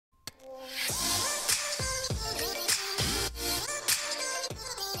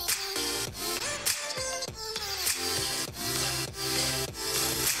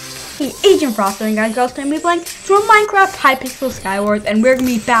me, Agent Frost, and guys, today we're playing some Minecraft Hypixel Skywars, and we're gonna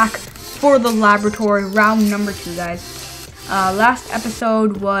be back for the laboratory round number 2, guys. Last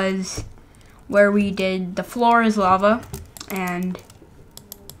episode was where we did the floor is lava, and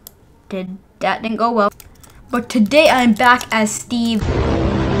that didn't go well. But today I'm back as Steve.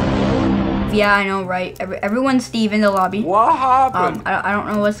 Yeah, I know, right? Everyone's Steve in the lobby. What happened? I don't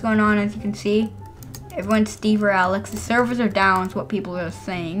know what's going on, as you can see. Everyone's Steve or Alex. The servers are down, is what people are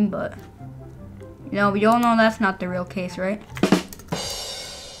saying, but you know, we all know that's not the real case, right?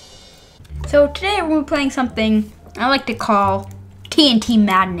 So today we're playing something I like to call TNT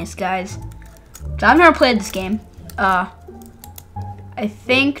Madness, guys. So I've never played this game. I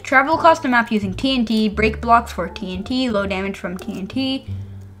think travel across the map using TNT, break blocks for TNT, low damage from TNT.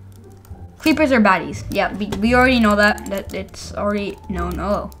 Creepers are baddies. Yeah, we already know that it's already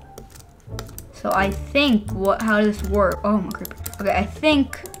known. So I think how this works. Oh, my creeper. Okay, I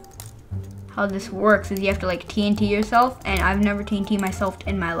think how this works is you have to like TNT yourself, and I've never TNT myself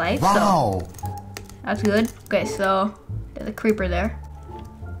in my life. Wow. So that's good. Okay, so there's a creeper there.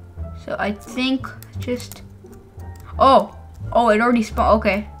 So I think just oh, it already spawned.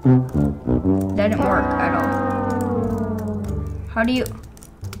 Okay, that didn't work at all.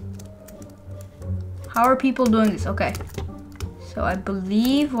 How are people doing this? Okay, so I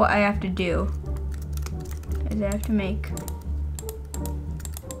believe what I have to do is I have to make.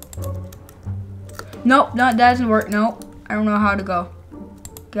 Nope, no, that doesn't work. Nope, I don't know how to go,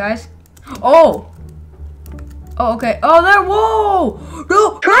 guys. Oh, okay. Oh, there. Whoa!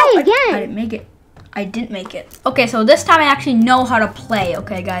 No, try again. I didn't make it. I didn't make it. Okay, so this time I actually know how to play.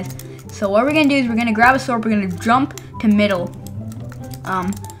 Okay, guys. So what we're gonna do is we're gonna grab a sword. We're gonna jump to middle.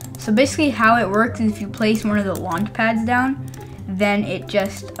 So basically how it works is if you place one of the launch pads down, then it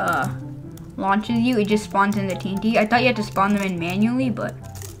just launches you. It just spawns in the TNT. I thought you had to spawn them in manually, but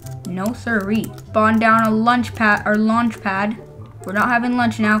no siree. Spawn down a launch pad. We're not having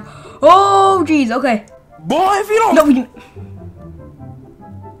lunch now. Oh geez, okay. Boy, if you don't. No,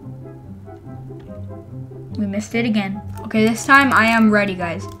 we missed it again. Okay, this time I am ready,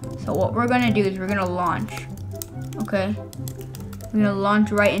 guys. So what we're gonna do is we're gonna launch. Okay. We're gonna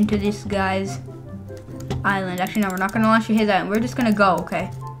launch right into this guy's island. Actually, no, we're not gonna launch to his island. We're just gonna go,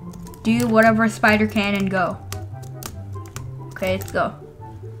 okay? Do whatever a spider can and go. Okay, let's go.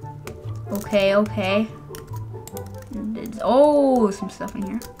 Okay. Oh, some stuff in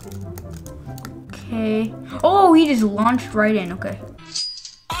here. Okay. Oh, he just launched right in. Okay.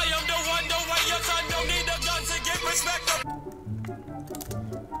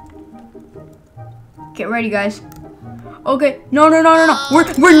 Get ready, guys. Okay. No.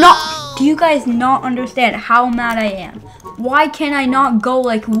 We're not. Do you guys not understand how mad I am? Why can I not go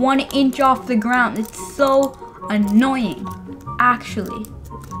like 1 inch off the ground? It's so annoying. Actually,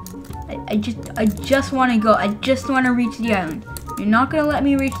 I just want to go. I just want to reach the island. You're not gonna let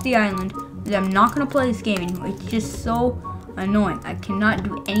me reach the island. I'm not gonna play this game anymore. It's just so annoying. I cannot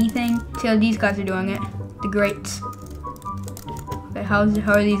do anything. See how these guys are doing it. The greats. Okay, how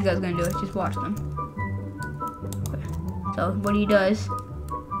are these guys gonna do it? Just watch them. Okay. So what he does.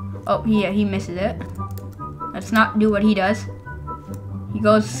 Oh yeah, he misses it. Let's not do what he does. He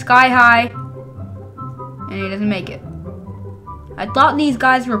goes sky high, and he doesn't make it. I thought these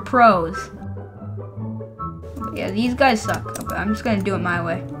guys were pros. But yeah, these guys suck. Okay, I'm just gonna do it my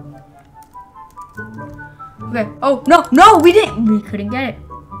way. Okay. Oh no, we didn't. We couldn't get it.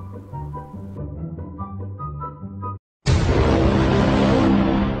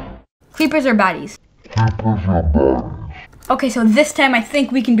 Creepers are baddies. Okay, so this time I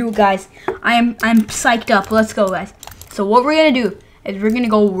think we can do it, guys. I'm psyched up. Let's go, guys. So what we're gonna do is we're gonna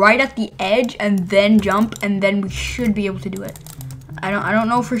go right at the edge and then jump, and then we should be able to do it. I don't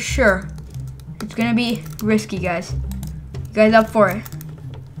know for sure. It's gonna be risky, guys. You guys up for it?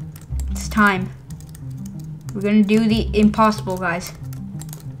 It's time. We're gonna do the impossible, guys.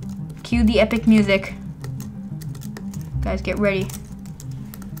 Cue the epic music. Guys, get ready.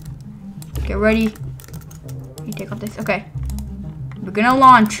 Get ready. You take off this. Okay. We're gonna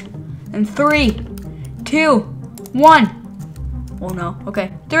launch. In 3, 2, 1. Oh no.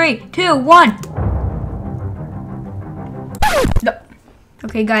 Okay. 3, 2, 1. No.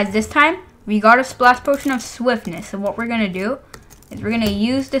 Okay, guys, this time we got a splash potion of swiftness. So what we're gonna do is we're gonna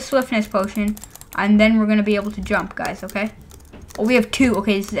use the swiftness potion, and then we're gonna be able to jump, guys. Okay. Oh, we have 2.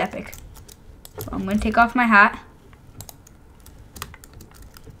 Okay, this is epic. So I'm gonna take off my hat.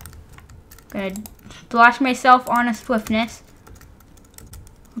 Gonna splash myself on a swiftness.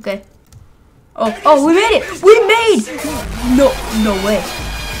 Okay. Oh, we made it! We made! No way.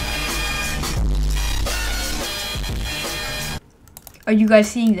 Are you guys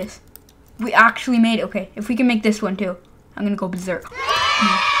seeing this? We actually made it. Okay, if we can make this one too, I'm gonna go berserk.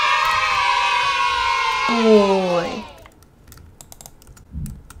 Boy.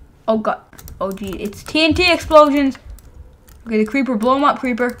 Oh god. Oh gee, it's TNT explosions. Okay, the creeper, blow him up,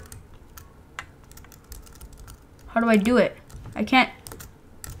 creeper. How do I do it? I can't.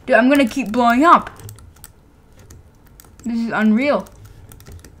 Dude, I'm gonna keep blowing up. This is unreal.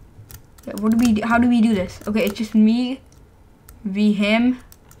 Okay, what do we do? How do we do this? Okay, it's just me v him.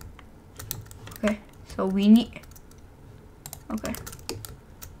 Okay, so we need. Okay,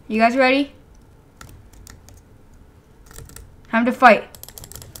 you guys ready? Time to fight.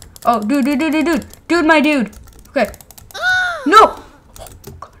 Oh, dude, my dude. Okay. No. Oh,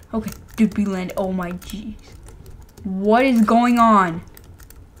 God. Okay, dude, we land. Oh my jeez. What is going on?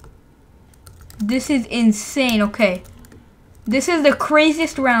 This is insane. Okay. This is the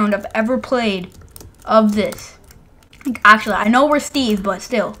craziest round I've ever played of this. Actually, I know we're Steve, but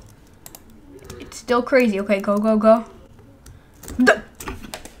still. It's still crazy. Okay, go, go, go.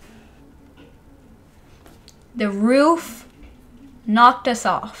 The roof knocked us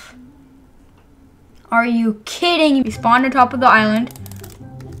off. Are you kidding? We spawned on top of the island.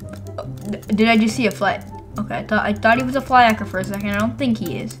 Did I just see a fly? Okay, I thought he was a fly hacker for a second. I don't think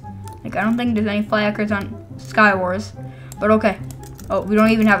he is. Like, I don't think there's any fly hackers on Skywars. But okay. Oh, we don't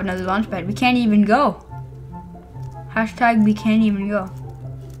even have another launch pad. We can't even go. Hashtag we can't even go.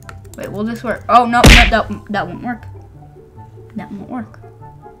 Wait, will this work? Oh, no, that won't work. That won't work.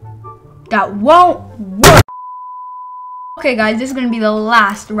 That won't work. Okay, guys, this is going to be the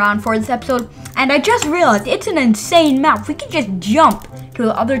last round for this episode. And I just realized it's an insane map. We can just jump to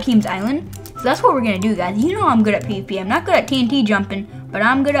the other team's island. So that's what we're going to do, guys. You know I'm good at PvP. I'm not good at TNT jumping, but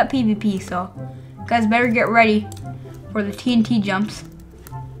I'm good at PvP. So, guys, better get ready for the TNT jumps.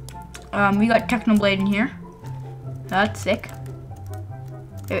 We got Technoblade in here. That's sick.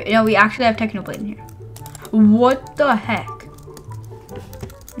 You know, we actually have Technoblade in here. What the heck?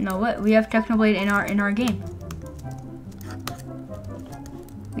 No, what? We have Technoblade in our game.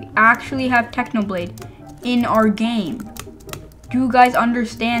 We actually have Technoblade in our game. Do you guys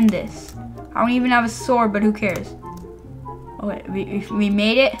understand this? I don't even have a sword, but who cares? Okay, we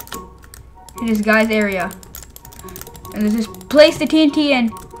made it to this guy's area. And let's just place the TNT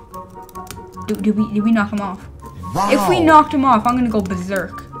in. Did we knock him off? Wow. If we knocked him off, I'm gonna go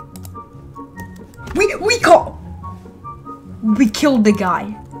berserk. We killed the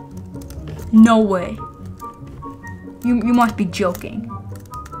guy. No way. You must be joking.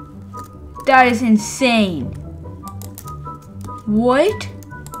 That is insane. What?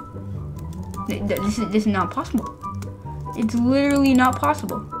 This is not possible. It's literally not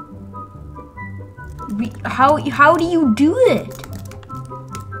possible. How do you do it?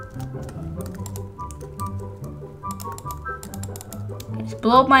 Let's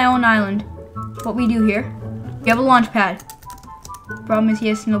blow up my own island. What we do here? We have a launch pad. Problem is he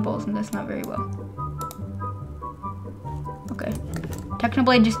has snowballs and that's not very well. Okay.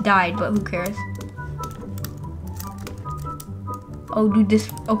 Technoblade just died, but who cares? Oh, dude, this.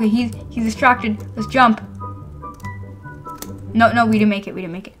 Okay, he's distracted. Let's jump. No, we didn't make it. We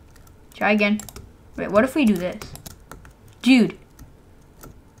didn't make it. Try again. Wait, what if we do this? Dude.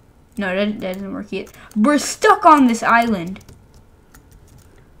 No, that doesn't work yet. We're stuck on this island.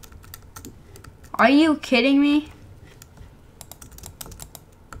 Are you kidding me?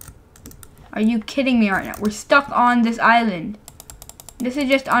 Are you kidding me right now? We're stuck on this island. This is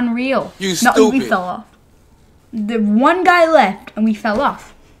just unreal. You stupid. No, we fell off. The one guy left and we fell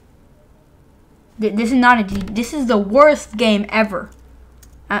off. This is not a G. This is the worst game ever.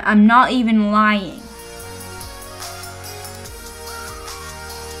 I'm not even lying.